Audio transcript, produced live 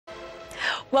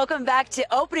Welcome back to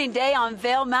opening day on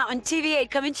Vail Mountain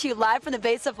TV8, coming to you live from the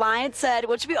base of Lions Head,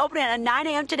 which will be opening at 9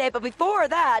 a.m. today. But before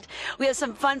that, we have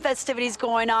some fun festivities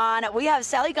going on. We have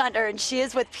Sally Gunter, and she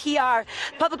is with PR,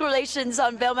 Public Relations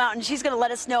on Vail Mountain. She's going to let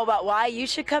us know about why you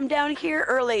should come down here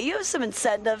early. You have some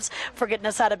incentives for getting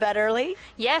us out of bed early.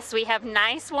 Yes, we have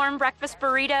nice warm breakfast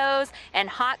burritos and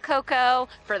hot cocoa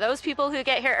for those people who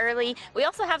get here early. We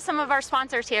also have some of our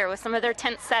sponsors here with some of their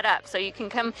tents set up, so you can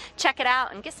come check it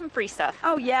out and get some free stuff.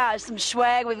 Oh, yeah, some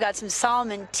swag. We've got some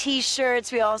Solomon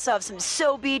t-shirts. We also have some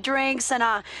Sobe drinks.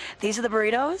 And these are the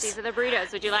burritos? These are the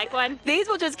burritos. Would you like one? These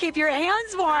will just keep your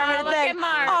hands warm. Oh, look at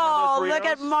Mark. Oh, look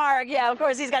at Mark. Yeah, of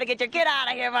course, he's got to get out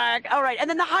of here, Mark. All right, and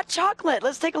then the hot chocolate.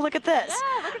 Let's take a look at this.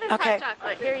 Yeah, look at this hot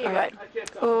chocolate. Here you go. Right.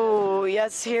 Oh,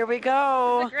 yes, here we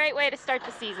go. It's a great way to start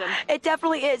the season. It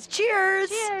definitely is. Cheers.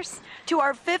 Cheers. To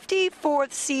our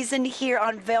 54th season here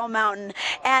on Vail Mountain.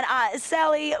 And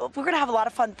Sally, we're going to have a lot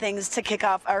of fun things to kick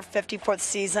off our 54th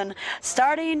season,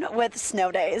 starting with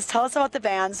Snow Days. Tell us about the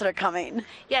bands that are coming.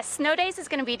 Yes, Snow Days is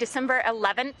going to be December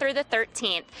 11th through the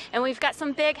 13th, and we've got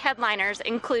some big headliners,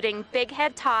 including Big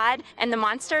Head Todd and the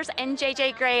Monsters and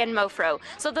JJ Gray and Mofro.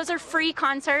 So those are free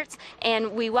concerts,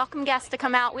 and we welcome guests to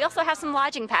come out. We also have some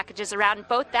lodging packages around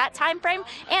both that time frame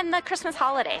and the Christmas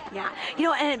holiday. Yeah, you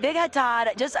know, and Big Head Todd,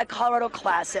 just a Colorado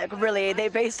classic, really. They're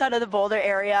based out of the Boulder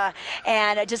area,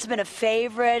 and it just been a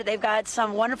favorite. They've got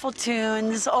some wonderful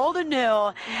tunes, old and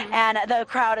new, and the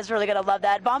crowd is really going to love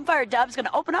that. Bonfire Dub's going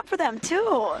to open up for them,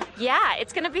 too. Yeah,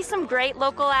 it's going to be some great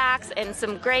local acts and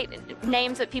some great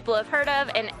names that people have heard of,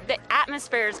 and the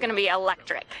atmosphere is going to be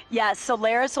electric. Yes,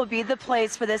 Solaris will be the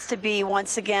place for this to be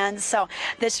once again, so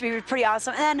this should be pretty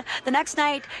awesome. And then the next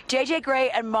night, JJ Gray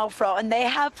and Mofro, and they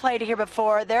have played here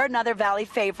before. They're another Valley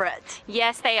favorite.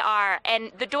 Yes, they are,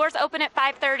 and the doors open at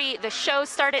 5:30, the shows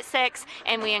start at 6,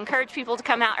 and we encourage people to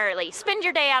come out early. Spend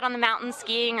your day out on the mountain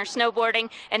skiing or snowboarding,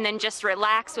 and then just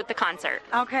relax with the concert.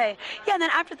 Okay. Yeah, and then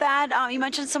after that, you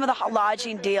mentioned some of the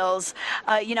lodging deals,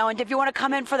 you know, and if you want to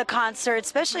come in for the concert,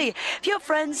 especially if you have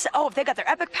friends, if they got their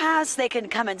Epic Pass, they can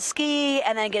come and ski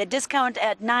and then get a discount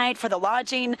at night for the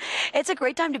lodging. It's a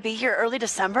great time to be here early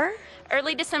December.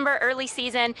 Early December, early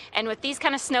season, and with these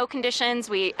kind of snow conditions,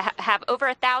 we have over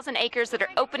 1,000 acres that are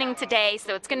opening today,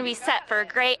 so it's going to be set for a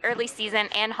great early season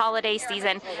and holiday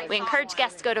season. We encourage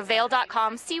guests to go to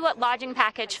vail.com, see what lodging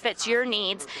package fits your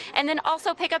needs, and then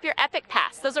also pick up your Epic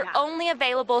Pass. Those are only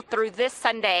available through this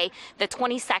Sunday, the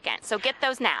 22nd, so get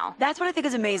those now. That's what I think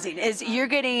is amazing, is you're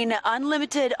getting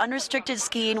unlimited, unrestricted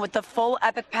skiing with the full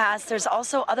Epic Pass. There's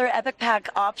also other Epic Pack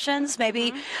options,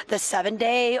 maybe the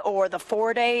 7-day or the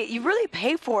 4-day. You really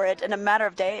pay for it in a matter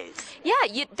of days. Yeah,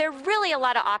 there are really a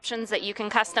lot of options that you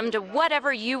can custom to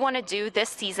whatever you want to do this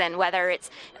season, whether it's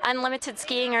unlimited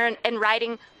skiing and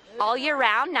riding all year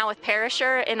round. Now with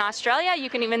Perisher in Australia,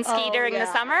 you can even ski during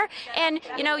the summer, and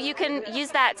you know, you can use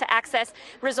that to access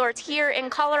resorts here in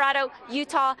Colorado,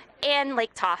 Utah, and Lake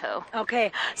Tahoe.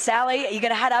 Okay, Sally, are you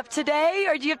gonna head up today,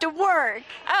 or do you have to work?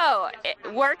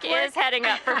 Work is heading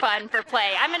up for fun, for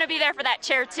play. I'm gonna be there for that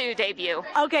Chair 2 debut.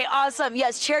 Okay, awesome.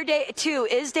 Yes, Chair 2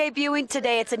 is debuting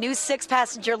today. It's a new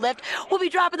 6-passenger lift. We'll be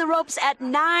dropping the ropes at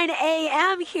 9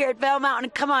 a.m. here at Vail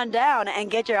Mountain. Come on down and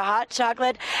get your hot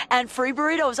chocolate and free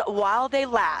burritos while they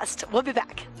last. We'll be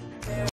back.